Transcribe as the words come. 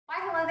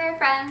Hello there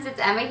friends, it's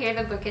Emma here,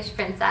 the Bookish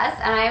Princess,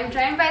 and I am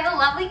joined by the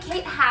lovely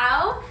Kate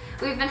Howe.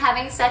 We've been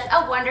having such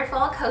a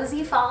wonderful,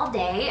 cozy fall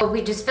day.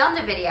 We just filmed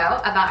a video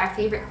about our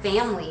favorite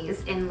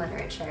families in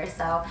literature,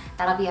 so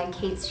that'll be on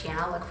Kate's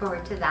channel. Look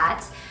forward to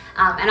that.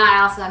 And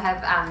I also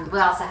have, we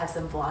also have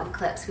some vlog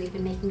clips. We've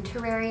been making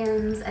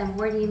terrariums and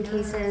Wardian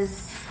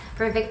cases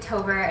for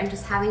Victober and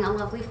just having a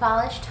lovely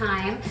fallish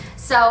time.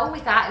 So we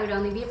thought it would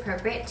only be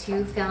appropriate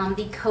to film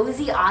the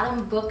Cozy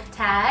Autumn book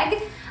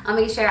tag. I'll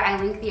make sure I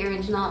link the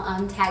original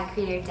tag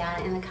creator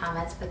down in the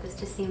comments, but this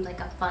just seemed like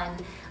a fun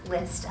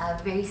list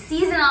of very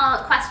seasonal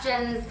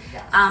questions.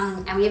 Yes.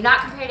 And we have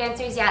not compared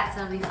answers yet,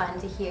 so it'll be fun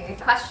to hear.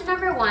 Question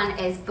number one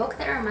is book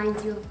that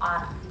reminds you of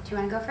autumn. Do you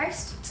want to go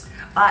first?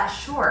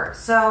 Sure.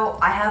 So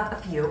I have a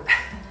few.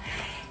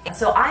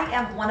 So I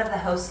am one of the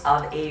hosts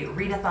of a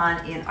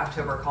readathon in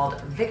October called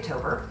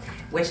Victober,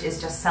 which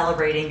is just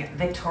celebrating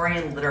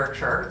Victorian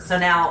literature. So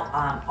now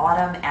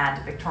autumn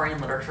and Victorian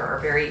literature are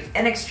very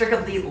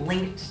inextricably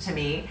linked to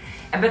me,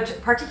 and but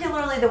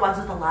particularly the ones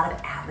with a lot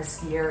of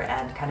atmosphere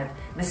and kind of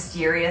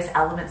mysterious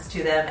elements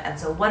to them. And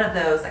so one of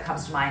those that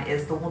comes to mind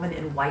is The Woman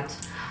in White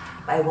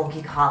by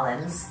Wilkie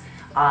Collins.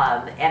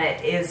 And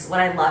it is, what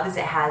I love is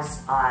it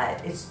has,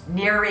 it's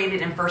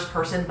narrated in first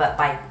person, but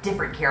by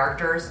different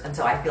characters. And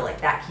so I feel like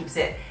that keeps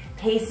it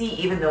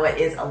pacey, even though it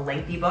is a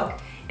lengthy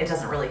book. It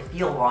doesn't really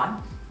feel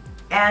long.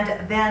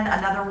 And then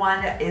another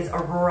one is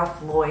Aurora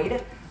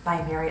Floyd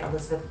by Mary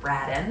Elizabeth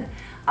Braddon,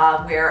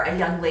 where a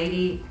young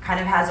lady kind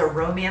of has a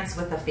romance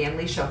with the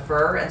family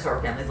chauffeur. And so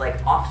her family's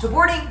like, off to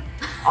boarding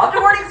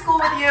school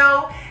with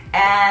you.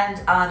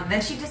 And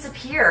then she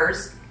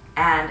disappears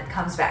and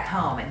comes back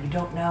home, and you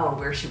don't know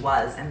where she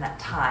was in that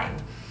time.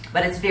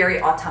 But it's very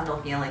autumnal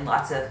feeling,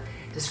 lots of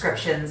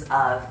descriptions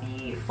of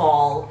the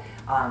fall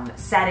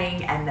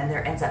setting, and then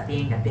there ends up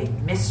being a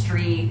big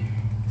mystery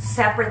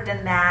separate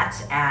than that,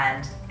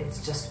 and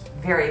it's just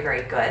very,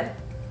 very good.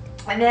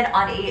 And then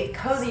on a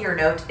cozier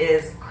note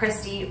is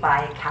Christie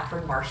by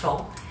Catherine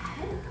Marshall.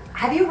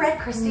 Have you read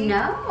Christie?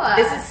 No.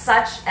 This is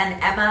such an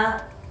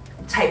Emma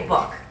type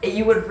book.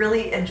 You would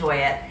really enjoy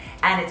it.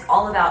 And it's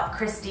all about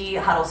Christie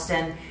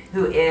Huddleston,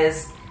 who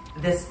is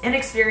this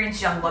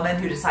inexperienced young woman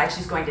who decides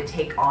she's going to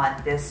take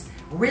on this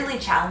really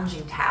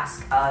challenging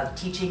task of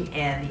teaching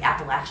in the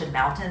Appalachian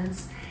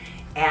Mountains.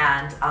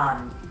 And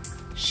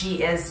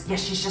she's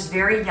just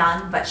very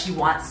young, but she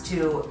wants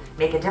to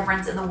make a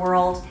difference in the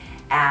world,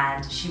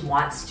 and she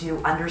wants to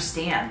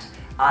understand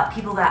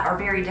people that are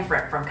very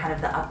different from kind of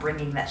the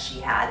upbringing that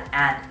she had.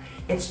 And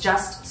it's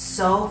just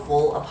so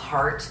full of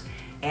heart,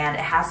 and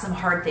it has some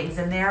hard things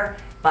in there,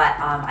 but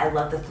I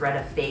love the thread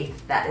of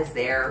faith that is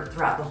there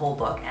throughout the whole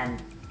book, and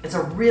it's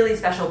a really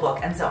special book.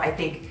 And so I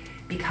think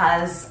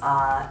because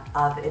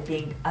of it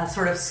being a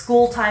sort of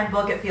school time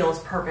book, it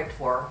feels perfect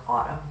for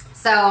autumn.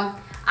 So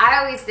I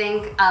always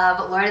think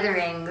of Lord of the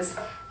Rings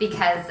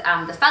because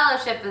the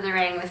Fellowship of the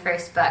Ring, the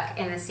first book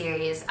in the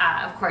series,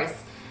 of course,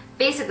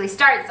 basically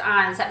starts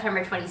on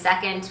September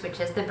 22nd, which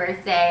is the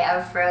birthday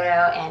of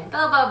Frodo and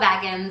Bilbo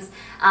Baggins.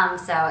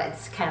 So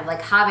it's kind of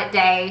like Hobbit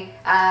Day.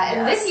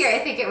 And this year, I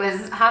think it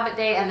was Hobbit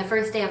Day and the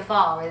first day of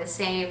fall were the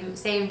same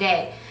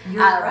day. You're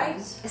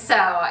right. So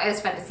it was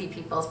fun to see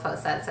people's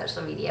posts on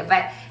social media.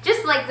 But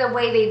just like the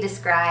way they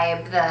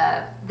describe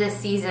the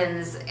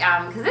seasons,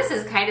 because this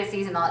is kind of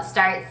seasonal. It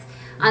starts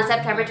on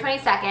September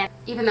 22nd,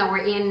 even though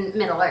we're in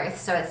Middle Earth,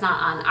 so it's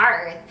not on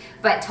our Earth.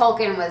 But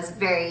Tolkien was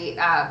very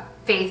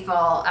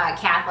faithful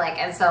Catholic,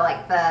 and so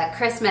like the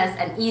Christmas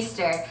and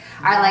Easter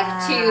are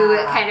like two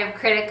kind of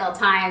critical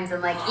times,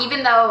 and like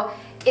even though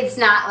it's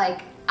not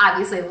like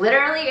obviously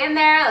literally in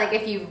there, like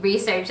if you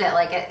research it,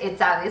 like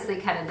it's obviously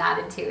kind of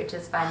nodded to, which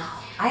is fun.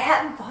 I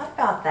hadn't thought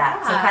about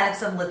that. Yeah. So kind of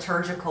some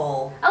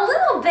liturgical, a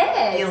little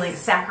bit feeling,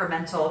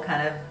 sacramental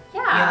kind of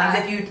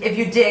feelings if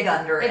you dig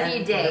under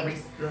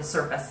the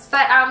surface.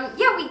 But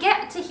yeah, we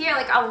get to hear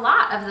like a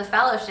lot of the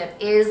Fellowship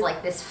is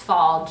like this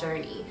fall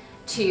journey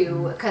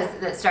because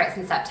it starts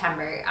in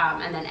September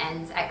and then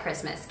ends at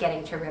Christmas,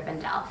 getting to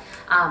Rivendell.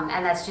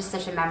 And that's just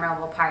such a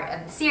memorable part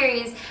of the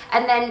series.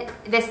 And then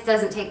this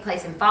doesn't take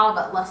place in fall,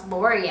 but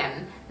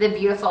Lothlorien, the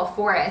beautiful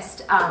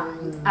forest,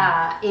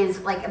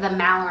 is like the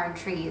Malorn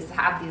trees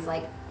have these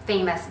like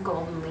famous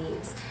golden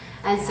leaves.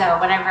 And so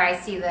whenever I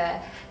see the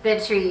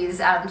trees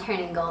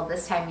turning gold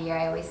this time of year,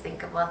 I always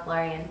think of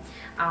Lothlorien.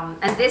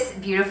 And this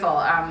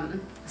beautiful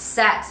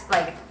set,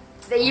 like,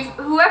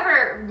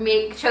 whoever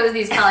chose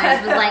these colors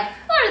was like,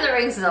 Lord of the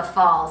Rings is a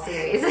fall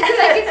series. Like,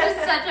 it's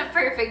just such a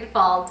perfect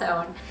fall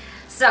tone.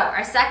 So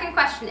our second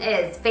question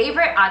is,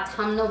 favorite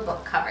autumnal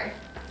book cover?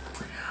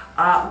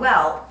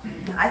 Well,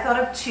 I thought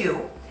of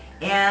two,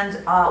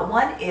 and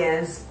one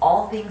is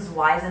All Things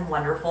Wise and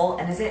Wonderful,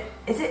 and is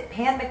it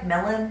Pan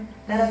Macmillan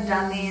that have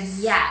done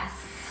these? Yes.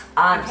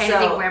 I'm trying to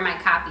think where my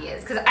copy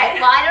is, because I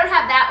don't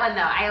have that one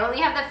though. I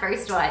only have the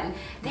first one.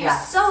 They're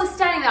so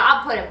stunning though.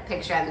 I'll put a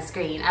picture on the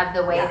screen of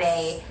the way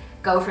they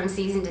go from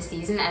season to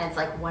season, and it's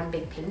like one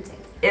big painting.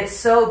 It's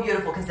so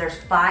beautiful because there's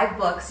 5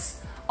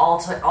 books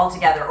all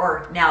together,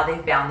 or now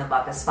they've bound them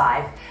up as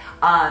 5.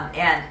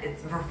 And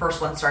the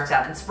first one starts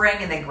out in spring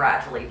and then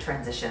gradually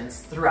transitions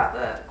throughout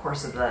the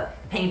course of the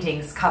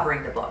paintings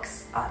covering the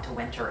books to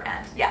winter.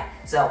 And yeah,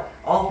 so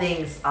All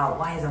Things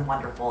Wise and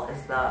Wonderful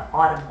is the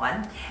autumn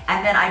one.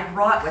 And then I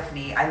brought with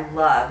me, I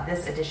love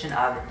this edition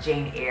of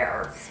Jane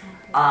Eyre.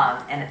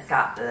 And it's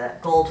got the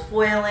gold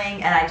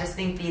foiling, and I just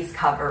think these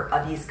colors,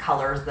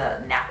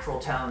 the natural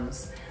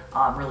tones,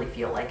 really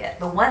feel like it.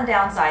 The one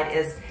downside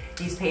is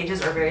these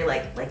pages are very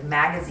like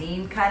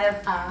magazine kind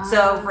of.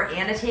 So for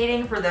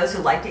annotating, for those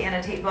who like to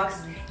annotate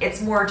books,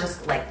 it's more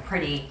just like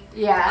pretty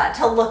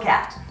to look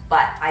at.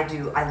 But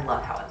I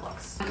love how it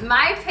looks.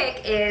 My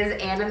pick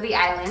is Anne of the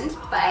Island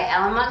by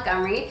Ellen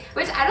Montgomery,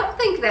 which I don't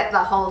think that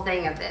the whole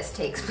thing of this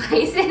takes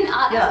place in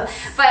autumn.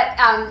 Yes.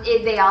 But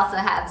they also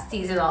have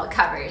seasonal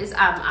covers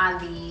on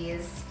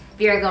these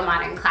Virgo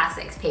Modern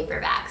Classics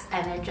paperbacks,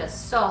 and they're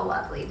just so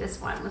lovely.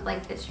 This one with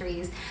like the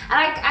trees, and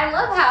I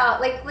love how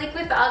like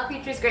with All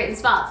Creatures Great and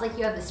Small, it's like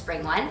you have the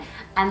spring one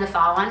and the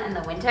fall one and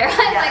the winter.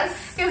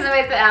 Yes. Because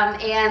with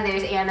Anne,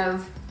 there's Anne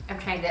of, I'm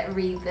trying to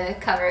read the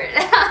cover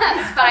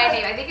spy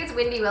name. I think it's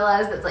Windy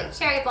Willows. That's like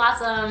cherry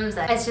blossoms.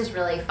 It's just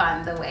really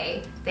fun the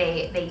way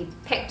they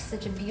picked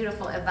such a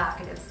beautiful,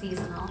 evocative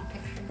seasonal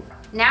picture.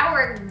 Now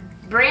we're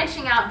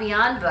branching out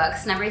beyond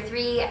books. Number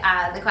 3,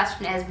 the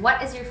question is,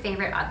 what is your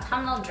favorite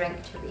autumnal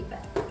drink to read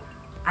with?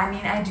 I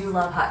mean, I do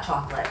love hot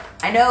chocolate.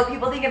 I know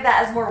people think of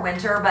that as more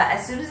winter, but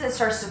as soon as it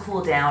starts to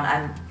cool down,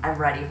 I'm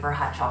ready for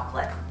hot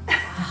chocolate.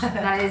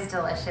 That is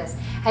delicious.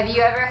 Have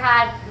you ever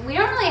had, we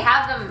don't really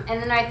have them in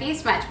the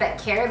Northeast much, but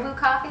Caribou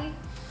coffee?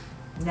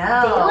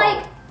 No.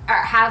 They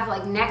have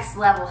like next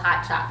level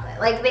hot chocolate.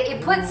 Like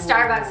it puts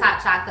Starbucks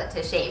hot chocolate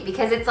to shame,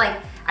 because it's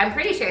like, I'm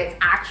pretty sure it's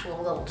actual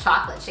little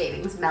chocolate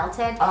shavings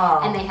melted,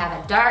 and they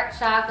have a dark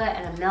chocolate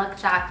and a milk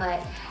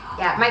chocolate.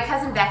 Yeah, my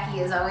cousin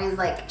Becky is always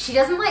like, she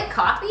doesn't like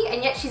coffee,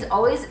 and yet she's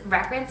always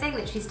referencing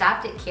that she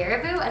stopped at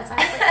Caribou, and so I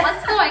was like,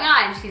 what's going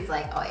on? And she's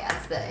like, oh yeah,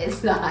 it's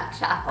the hot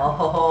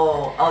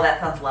chocolate. Oh, that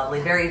sounds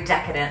lovely. Very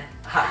decadent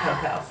hot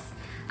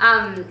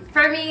cocoa.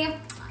 For me,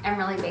 I'm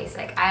really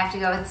basic. I have to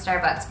go with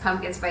Starbucks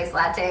pumpkin spice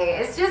latte.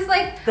 It's just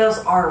like, those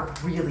are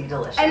really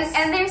delicious.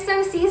 And they're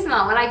so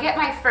seasonal. When I get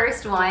my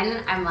first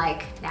one, I'm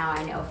like, now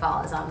I know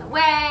fall is on the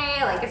way,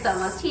 like it's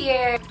almost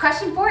here.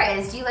 Question 4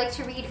 is, do you like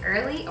to read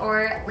early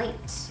or late?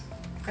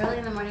 Early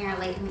in the morning or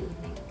late in the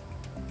evening?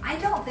 I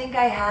don't think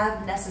I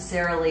have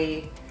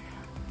necessarily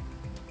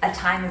a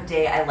time of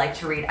day I like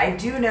to read. I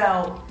do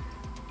know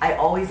I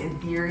always, in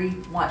theory,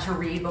 want to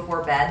read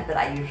before bed, but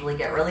I usually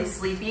get really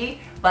sleepy.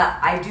 But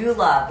I do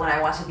love, when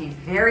I want to be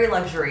very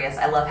luxurious,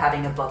 I love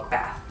having a book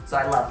bath. So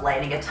I love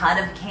lighting a ton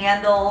of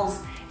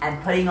candles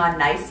and putting on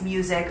nice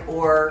music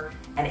or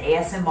an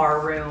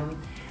ASMR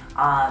room,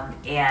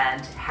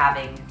 and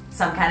having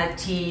some kind of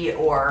tea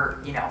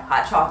or, you know,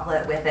 hot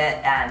chocolate with it,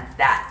 and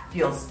that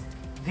feels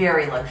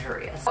very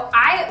luxurious.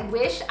 I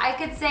wish I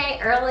could say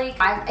early.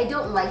 I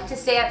don't like to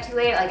stay up too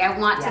late. Like I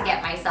want to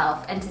get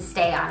myself and to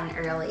stay on an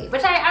early,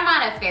 which I'm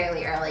on a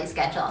fairly early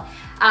schedule.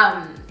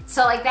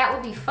 So like that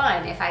would be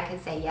fun if I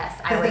could say,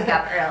 yes, I wake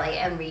up early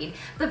and read.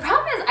 The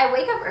problem is I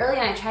wake up early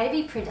and I try to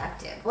be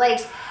productive. Like,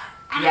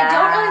 and I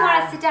don't really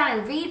want to sit down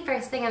and read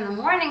first thing in the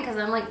morning, because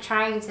I'm like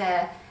trying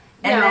to,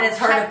 and then it's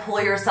hard to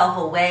pull yourself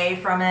away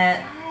from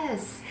it.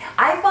 Yes.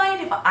 I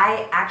find if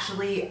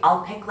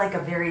I'll pick like a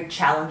very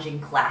challenging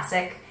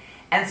classic,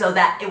 and so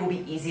that it will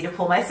be easy to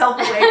pull myself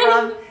away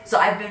from. So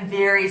I've been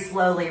very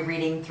slowly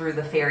reading through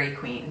The Fairy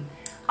Queen,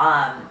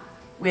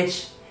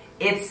 which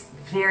it's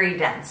very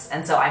dense,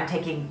 and so I'm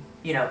taking,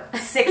 you know,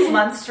 6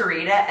 months to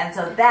read it, and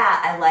so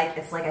that I like.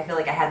 It's like I feel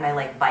like I had my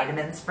like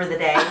vitamins for the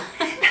day,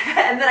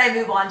 and then I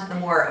move on to the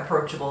more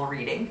approachable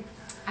reading.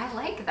 I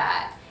like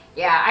that.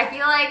 Yeah, I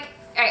feel like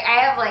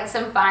I have like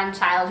some fond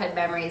childhood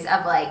memories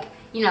of like,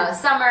 you know,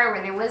 summer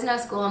where there was no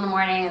school in the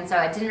morning, and so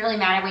it didn't really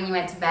matter when you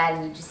went to bed,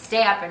 and you just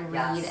stay up and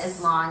read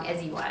as long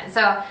as you wanted.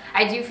 So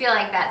I do feel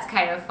like that's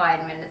kind of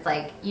fun when it's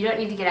like you don't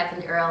need to get up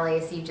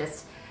early, so you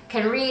just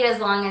can read as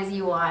long as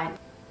you want.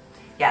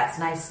 Yeah, it's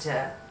nice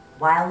to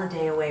while the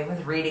day away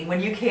with reading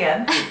when you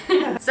can.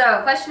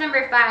 So question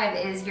number 5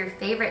 is your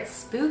favorite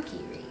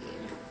spooky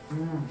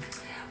read.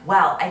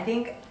 Well, I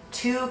think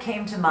 2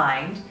 came to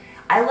mind.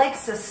 I like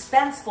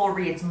suspenseful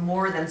reads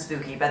more than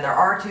spooky, but there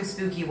are 2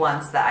 spooky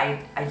ones that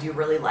I do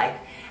really like.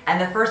 And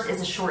the first is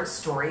a short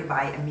story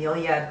by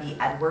Amelia B.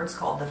 Edwards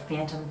called The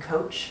Phantom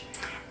Coach.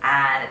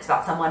 And it's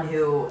about someone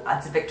who,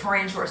 it's a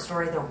Victorian short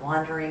story, they're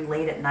wandering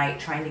late at night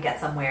trying to get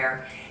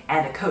somewhere,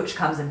 and a coach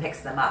comes and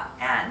picks them up,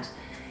 and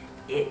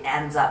it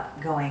ends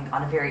up going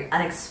on a very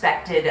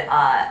unexpected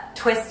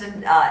twist,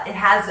 and it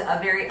has a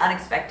very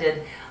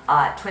unexpected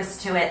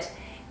twist to it,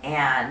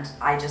 and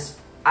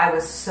I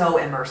was so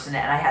immersed in it,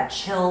 and I had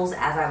chills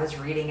as I was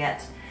reading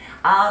it.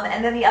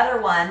 And then the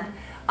other one,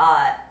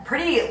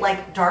 pretty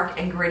like dark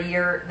and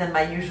grittier than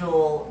my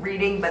usual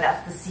reading, but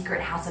that's The Secret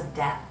House of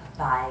Death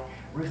by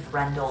Ruth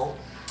Rendell,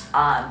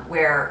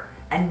 where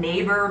a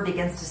neighbor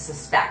begins to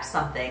suspect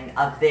something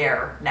of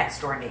their next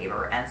door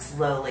neighbor, and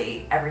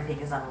slowly everything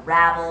is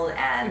unraveled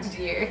and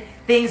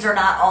things are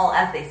not all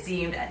as they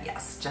seemed, and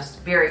yes,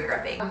 just very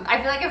gripping. I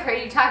feel like I've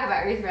heard you talk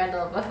about Ruth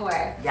Rendell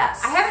before.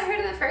 Yes. I haven't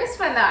heard of the first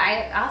one though.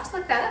 I'll have to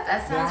look that up.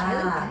 That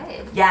sounds really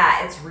good.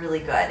 Yeah, it's really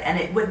good, and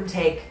it wouldn't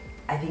take,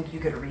 I think you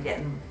could read it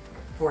in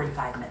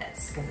 45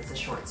 minutes because it's a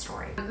short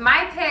story.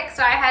 My pick,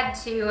 so I had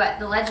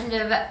The Legend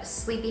of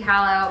Sleepy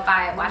Hollow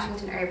by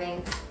Washington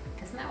Irving.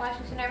 Isn't that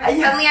Washington Irving?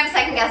 Yes. Suddenly I'm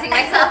second guessing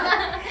myself.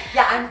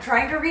 Yeah, I'm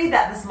trying to read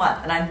that this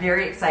month, and I'm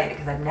very excited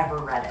because I've never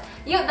read it.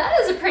 You know, that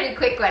is a pretty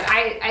quick one.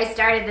 I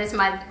started this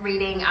month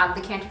reading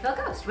The Canterville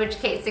Ghost, which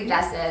Kate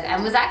suggested,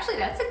 and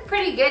that's a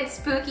pretty good,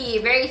 spooky,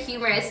 very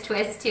humorous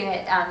twist to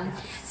it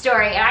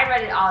story, and I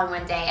read it all in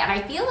one day, and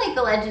I feel like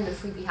The Legend of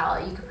Sleepy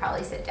Hollow you could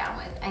probably sit down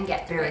with and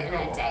get through it in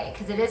a day,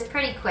 because it is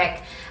pretty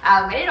quick,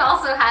 and it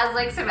also has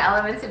like some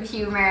elements of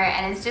humor,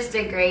 and it's just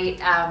a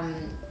great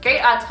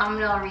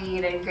autumnal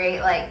read and great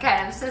like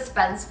kind of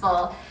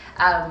suspenseful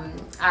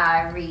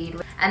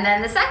read. And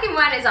then the second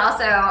one is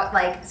also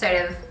like sort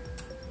of,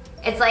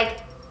 it's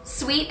like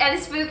sweet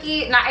and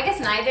spooky. I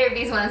guess neither of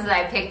these ones that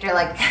I picked are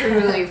like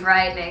truly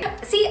frightening.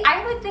 See,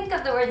 I would think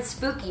of the word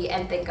spooky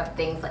and think of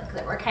things like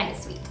that were kind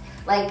of sweet.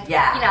 Like, you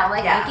know,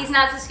 like Mickey's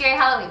Not So Scary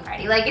Halloween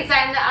Party. Like, it's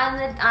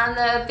on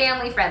the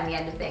family-friendly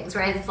end of things,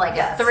 whereas it's like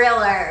a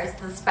thriller or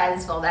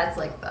suspenseful. That's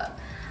like the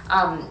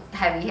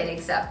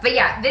heavy-hitting stuff. But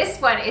yeah, this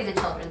one is a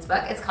children's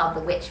book. It's called The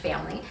Witch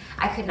Family.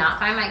 I could not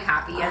find my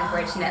copy,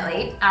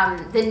 unfortunately. I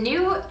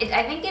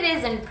think it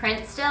is in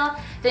print still.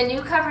 The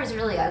new cover is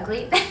really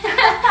ugly,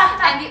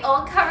 and the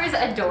old cover is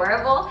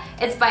adorable.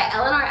 It's by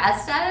Eleanor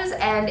Estes,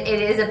 and it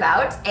is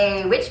about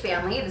a witch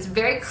family. It's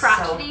very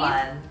crotchety. So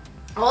fun.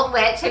 Old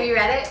witch, have you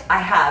read it? I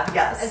have,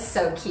 yes. It's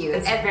so cute.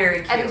 It's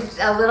very cute. And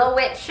a little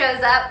witch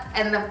shows up,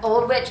 and the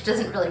old witch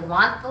doesn't really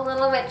want the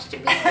little witch to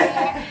be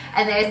there.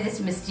 And there's this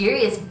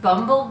mysterious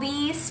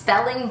bumblebee,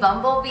 spelling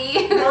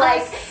bumblebee, who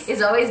like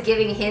is always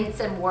giving hints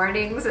and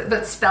warnings,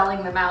 but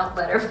spelling them out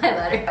letter by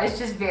letter. It's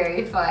just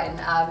very fun,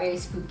 very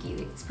spooky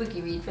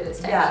read for this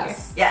time of year.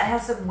 Yeah, it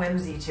has some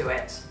whimsy to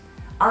it.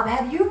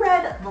 Have you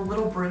read The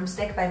Little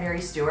Broomstick by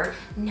Mary Stewart?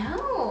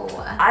 No.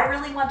 I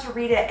really want to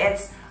read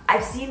it.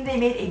 I've seen they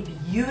made a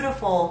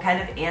beautiful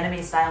kind of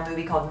anime style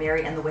movie called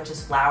Mary and the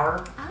Witch's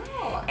Flower.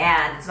 Oh.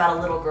 And it's about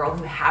a little girl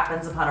who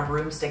happens upon a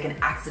broomstick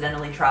and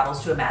accidentally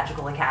travels to a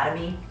magical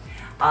academy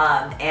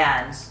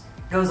and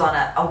goes on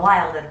a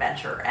wild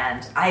adventure.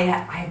 And I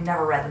have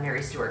never read the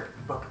Mary Stewart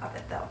book of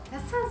it though.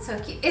 That sounds so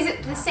cute. Is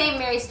it the same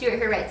Mary Stewart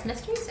who writes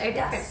mysteries or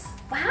different? Yes.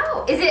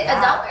 Wow. Is it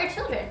adult or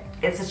children?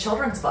 It's a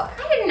children's book.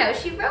 I didn't know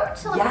she wrote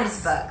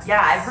children's books.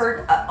 Yeah, I've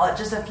heard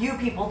just a few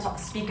people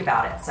speak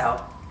about it,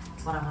 so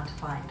it's what I want to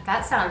find.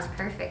 That sounds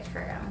perfect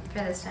for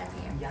this time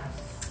of year.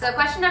 Yes. So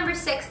question number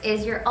 6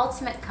 is your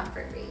ultimate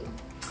comfort read.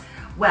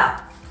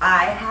 Well,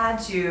 I had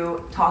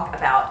to talk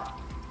about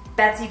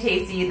Betsy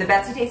Tacy, the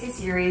Betsy Tacy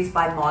series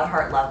by Maud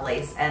Hart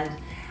Lovelace, and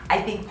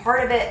I think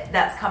part of it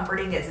that's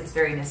comforting is it's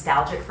very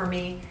nostalgic for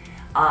me.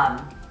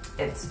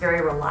 It's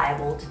very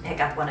reliable to pick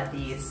up one of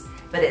these,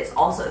 but it's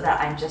also that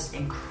I'm just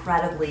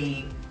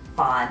incredibly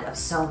fond of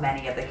so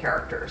many of the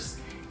characters,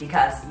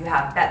 because you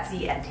have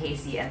Betsy and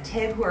Tacy and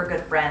Tib who are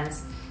good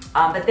friends,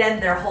 but then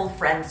their whole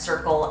friend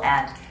circle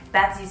and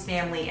Betsy's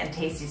family and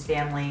Tacy's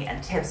family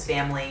and Tib's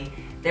family.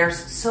 There's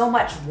so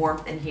much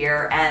warmth in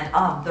here,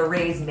 and the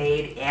Ray's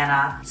maid,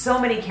 Anna. So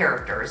many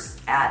characters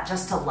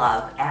just to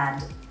love,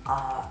 and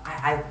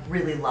I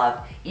really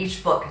love.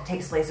 Each book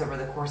takes place over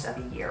the course of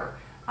a year.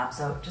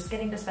 So just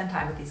getting to spend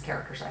time with these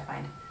characters I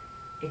find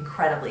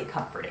incredibly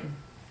comforting.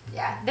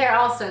 Yeah, they're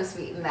all so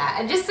sweet in that,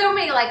 and just so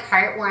many like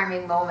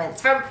heartwarming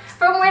moments from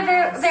where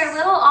they're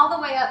little all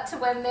the way up to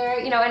when they're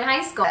in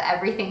high school.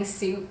 Everything's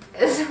soup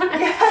is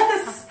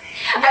Yes.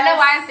 I don't know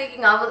why I'm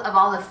thinking of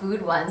all the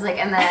food ones, like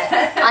and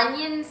the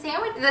onion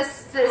sandwich.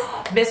 This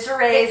Mr.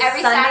 Ray's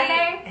every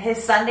Saturday?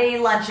 His Sunday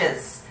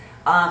lunches.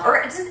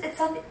 Or it's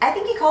Sunday. I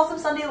think he calls them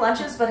Sunday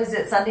lunches, but is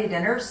it Sunday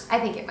dinners? I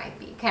think it might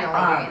be kind of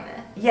later in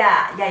the.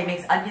 Yeah, he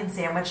makes onion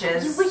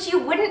sandwiches, which you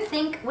wouldn't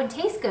think would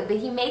taste good, but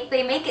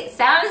they make it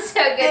sound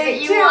so good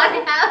that you want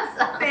to have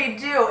some. They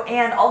do,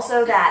 and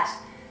also that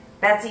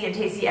Betsy and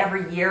Tacy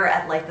every year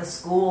at like the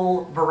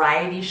school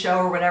variety show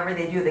or whatever,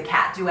 they do the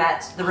cat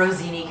duet, the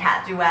Rossini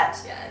cat duet.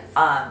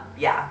 Yes.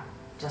 Yeah,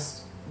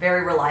 just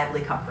very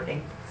reliably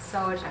comforting.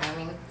 So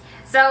charming.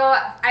 So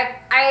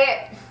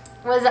I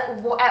was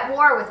at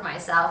war with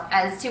myself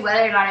as to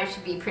whether or not I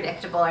should be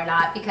predictable or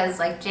not, because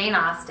like Jane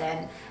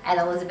Austen and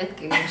Elizabeth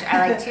Googe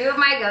are like two of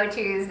my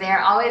go-tos.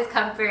 They're always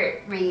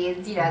comfort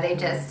reads, they're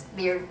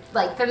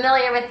like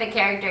familiar with the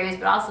characters,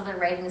 but also the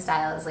writing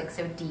style is like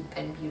so deep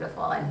and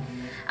beautiful. And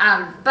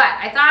but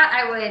I thought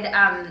I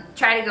would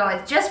try to go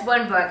with just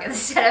one book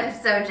instead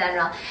of so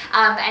general.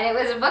 And it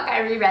was a book I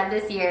reread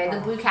this year, The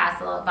Blue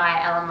Castle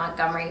by Ellen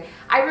Montgomery.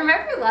 I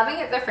remember loving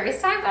it the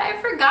first time, but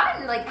I've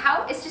forgotten like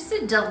how it's just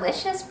a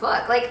delicious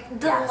book, like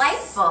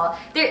delightful.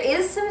 Yes. There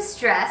is some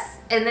stress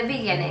in the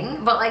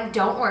beginning, but like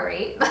don't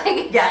worry.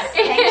 Like yes,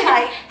 hang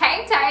tight.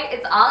 Hang tight.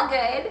 It's all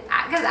good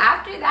because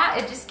after that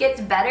it just gets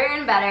better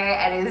and better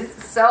and is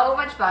so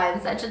much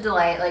fun, such a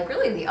delight. Like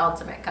really the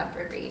ultimate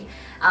comfort read,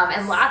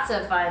 and lots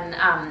of fun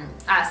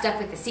stuff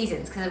with the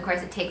seasons because of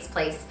course it takes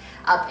place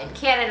up in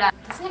Canada.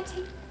 Doesn't it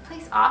take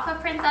place off of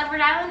Prince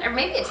Edward Island, or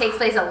maybe it takes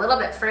place a little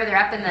bit further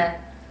up in the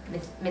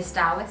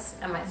Mistawis?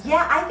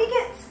 Yeah, I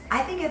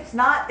think it's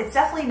not. It's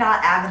definitely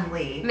not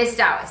Avonlea.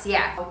 Mistawis,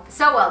 yeah.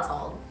 So well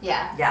told.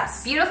 Yeah.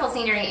 Yes. Beautiful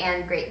scenery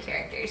and great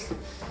characters.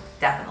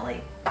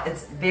 Definitely.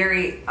 It's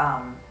very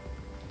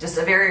just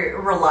a very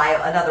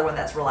reliable. Another one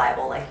that's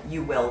reliable. Like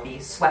you will be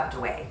swept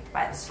away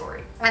by the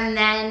story. And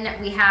then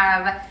we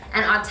have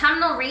an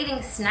autumnal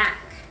reading snack.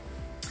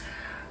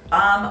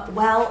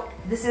 Well,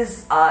 this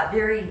is a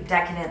very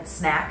decadent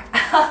snack,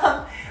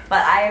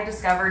 but I have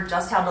discovered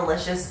just how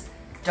delicious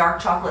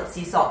dark chocolate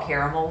sea salt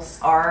caramels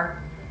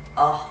are.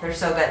 Oh, they're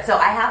so good. So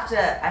I have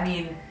to, I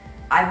mean,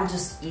 I will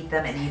just eat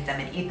them and eat them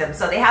and eat them.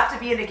 So they have to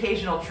be an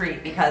occasional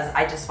treat because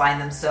I just find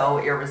them so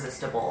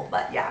irresistible.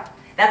 But yeah,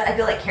 I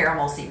feel like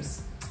caramel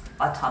seems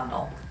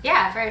autumnal.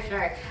 Yeah, for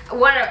sure.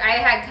 I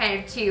had kind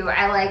of two.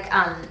 I like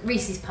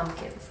Reese's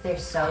Pumpkins. They're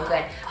so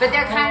good. But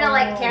they're kind of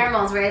like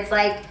caramels where it's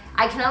like,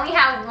 I can only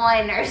have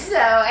one or so.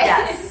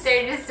 Yes.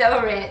 They're just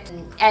so rich.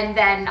 And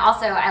then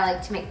also I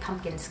like to make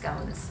pumpkin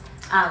scones.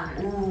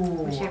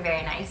 Which are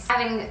very nice.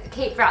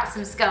 Kate brought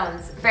some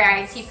scones for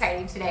our tea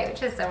party today,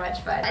 which was so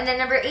much fun. And then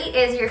number 8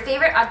 is your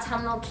favorite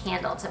autumnal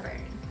candle to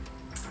burn.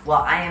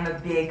 Well, I am a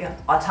big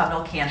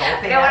autumnal candle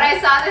fan. When I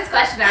saw this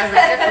question, I was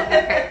like, this will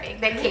be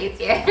perfect. Then Kate's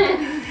here.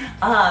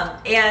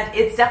 And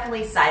it's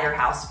definitely Cider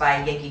House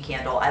by Yankee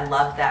Candle. I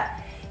love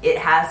that it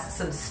has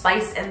some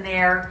spice in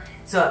there,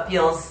 so it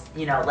feels,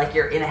 you know, like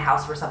you're in a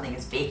house where something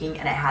is baking,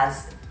 and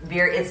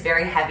it's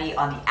very heavy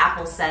on the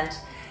apple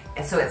scent.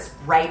 And so it's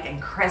bright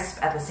and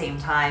crisp at the same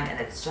time, and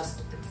it's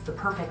the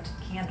perfect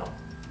candle.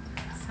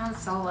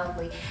 Sounds so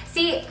lovely.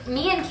 See,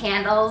 me and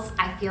candles,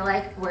 I feel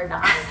like we're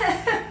not.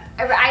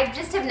 I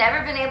just have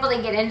never been able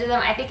to get into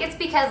them. I think it's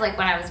because like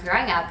when I was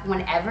growing up,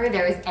 whenever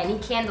there was any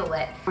candle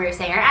lit, we were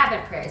saying our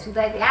Advent prayers, we'd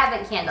light the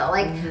Advent candle,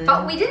 like,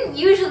 but we didn't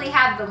usually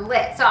have them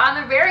lit. So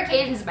on the rare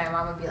occasions, my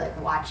mom would be like,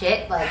 watch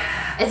it, like,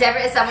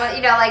 is someone,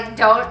 you know, like,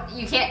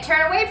 you can't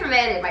turn away from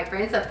it, it might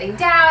burn something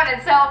down.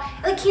 And so,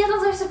 like,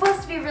 candles are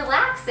supposed to be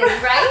relaxing,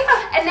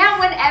 right? And now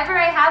whenever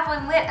I have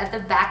one lit, at the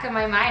back of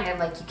my mind, I'm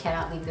like, you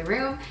cannot leave the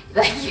room,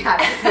 like, you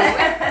have to go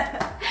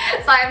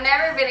with. So I've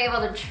never been able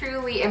to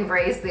truly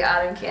embrace the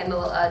autumn candle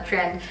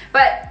trend,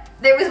 but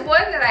there was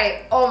one that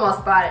I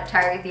almost bought at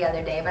Target the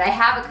other day, but I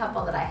have a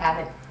couple that I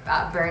haven't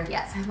burned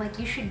yet, so I'm like,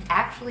 you should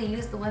actually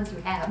use the ones you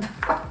have.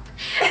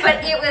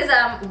 But it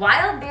was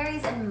wild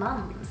berries and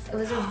mums. It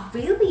was a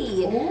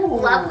really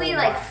lovely,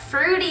 like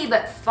fruity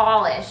but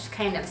fallish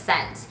kind of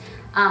scent.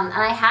 And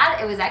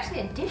it was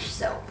actually a dish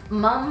soap,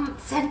 mum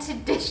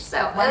scented dish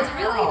soap. Wow. It was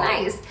really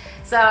nice.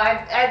 So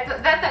I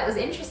thought that was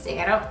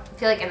interesting. I don't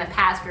feel like in the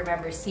past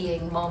remember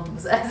seeing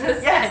mums as a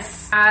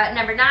scent.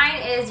 Number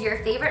 9 is your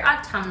favorite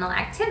autumnal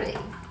activity.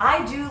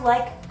 I do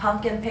like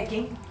pumpkin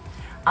picking.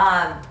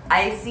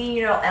 I see,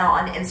 you know,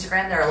 on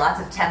Instagram there are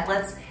lots of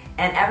templates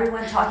and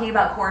everyone talking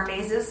about corn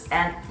mazes,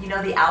 and you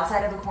know the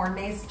outside of a corn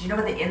maze. Do you know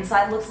what the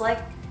inside looks like?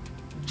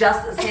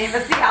 Just the same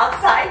as the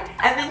outside,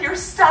 and then you're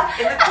stuck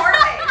in the corn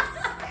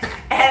maze.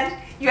 And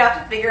you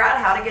have to figure out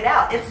how to get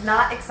out. It's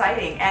not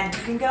exciting. And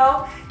you can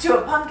go to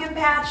a pumpkin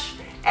patch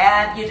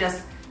and you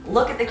just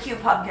look at the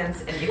cute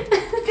pumpkins and you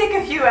pick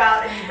a few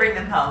out and you bring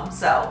them home.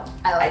 So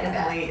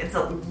it's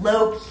a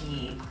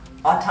low-key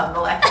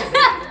autumnal activity.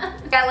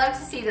 I love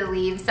to see the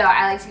leaves, so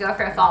I like to go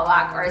for a fall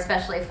walk or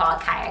especially fall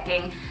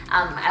kayaking.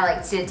 I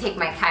like to take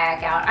my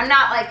kayak out. I'm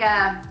not like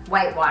a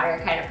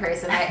whitewater kind of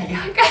person.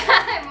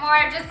 I'm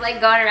more just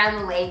like going around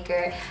the lake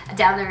or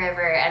down the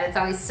river, and it's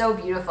always so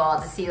beautiful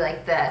to see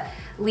like the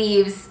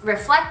leaves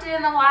reflected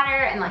in the water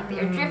and like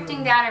they're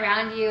drifting down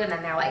around you, and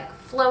then they're like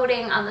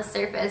floating on the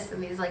surface in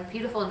these like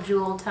beautiful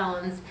jewel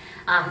tones.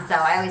 So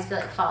I always feel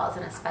like fall is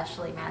an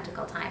especially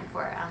magical time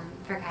for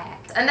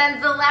kayaks. And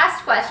then the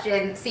last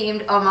question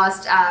seemed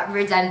almost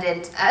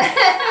redundant.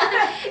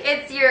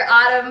 It's your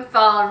autumn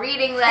fall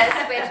reading list,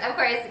 which of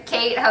course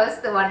Kate hosts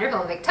the wonderful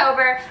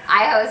Victober.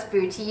 I host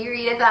Brew Tea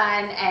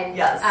Readathon,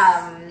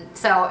 and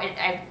so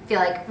I feel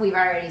like we've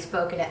already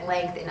spoken at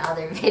length in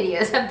other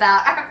videos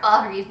about our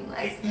fall reading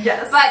list.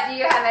 Yes. But do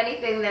you have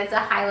anything that's a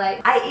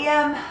highlight? I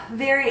am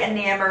very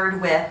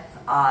enamored with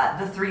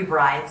The Three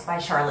Brides by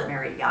Charlotte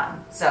Mary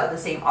Young. So the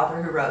same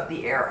author who wrote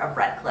The Heir of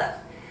Redcliffe.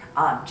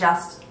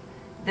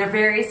 They're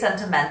very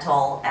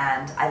sentimental,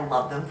 and I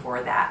love them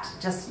for that.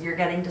 Just you're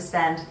getting to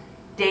spend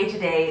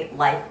day-to-day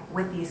life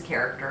with these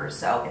characters,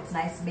 so it's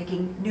nice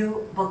making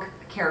new book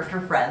character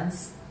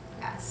friends.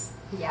 Yes.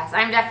 Yes,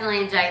 I'm definitely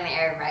enjoying The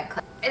Heir of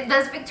Redcliffe.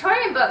 those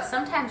Victorian books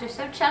sometimes are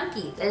so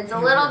chunky. It's a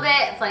little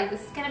bit, it's like,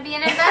 this is going to be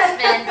an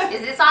investment.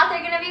 Is this author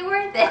going to be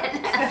worth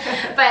it?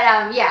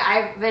 But yeah,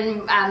 I've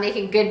been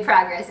making good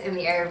progress in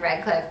the Heir of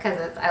Redcliffe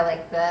because I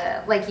like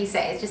like you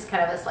say, it's just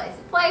kind of a slice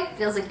of life.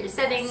 Feels like you're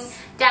sitting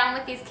down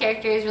with these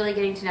characters, really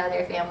getting to know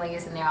their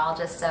families, and they're all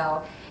just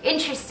so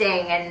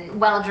interesting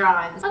and well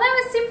drawn. Well,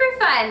 that was super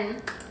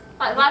fun.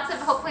 Lots of,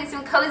 hopefully,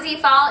 some cozy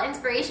fall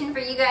inspiration for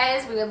you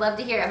guys. We would love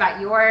to hear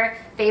about your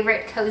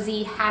favorite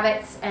cozy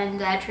habits and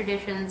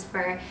traditions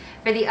for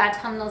the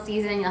autumnal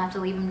season. You'll have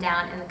to leave them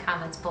down in the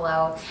comments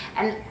below.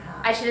 And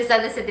I should have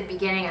said this at the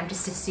beginning. I've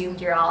just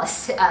assumed you're all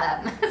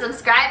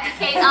subscribed to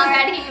Kate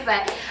already,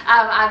 but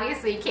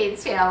obviously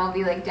Kate's channel will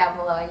be linked down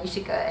below, and you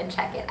should go and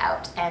check it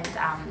out. And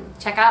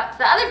check out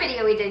the other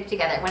video we did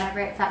together whenever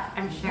it's up.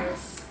 I'm sure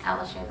I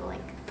will share the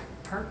link.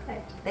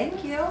 Perfect.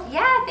 Thank you.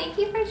 Yeah, thank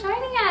you for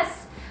joining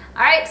us.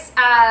 Alright,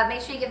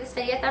 make sure you give this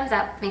video a thumbs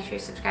up. Make sure you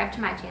subscribe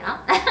to my channel.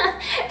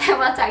 And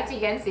we'll talk to you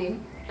again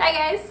soon. Bye,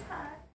 guys.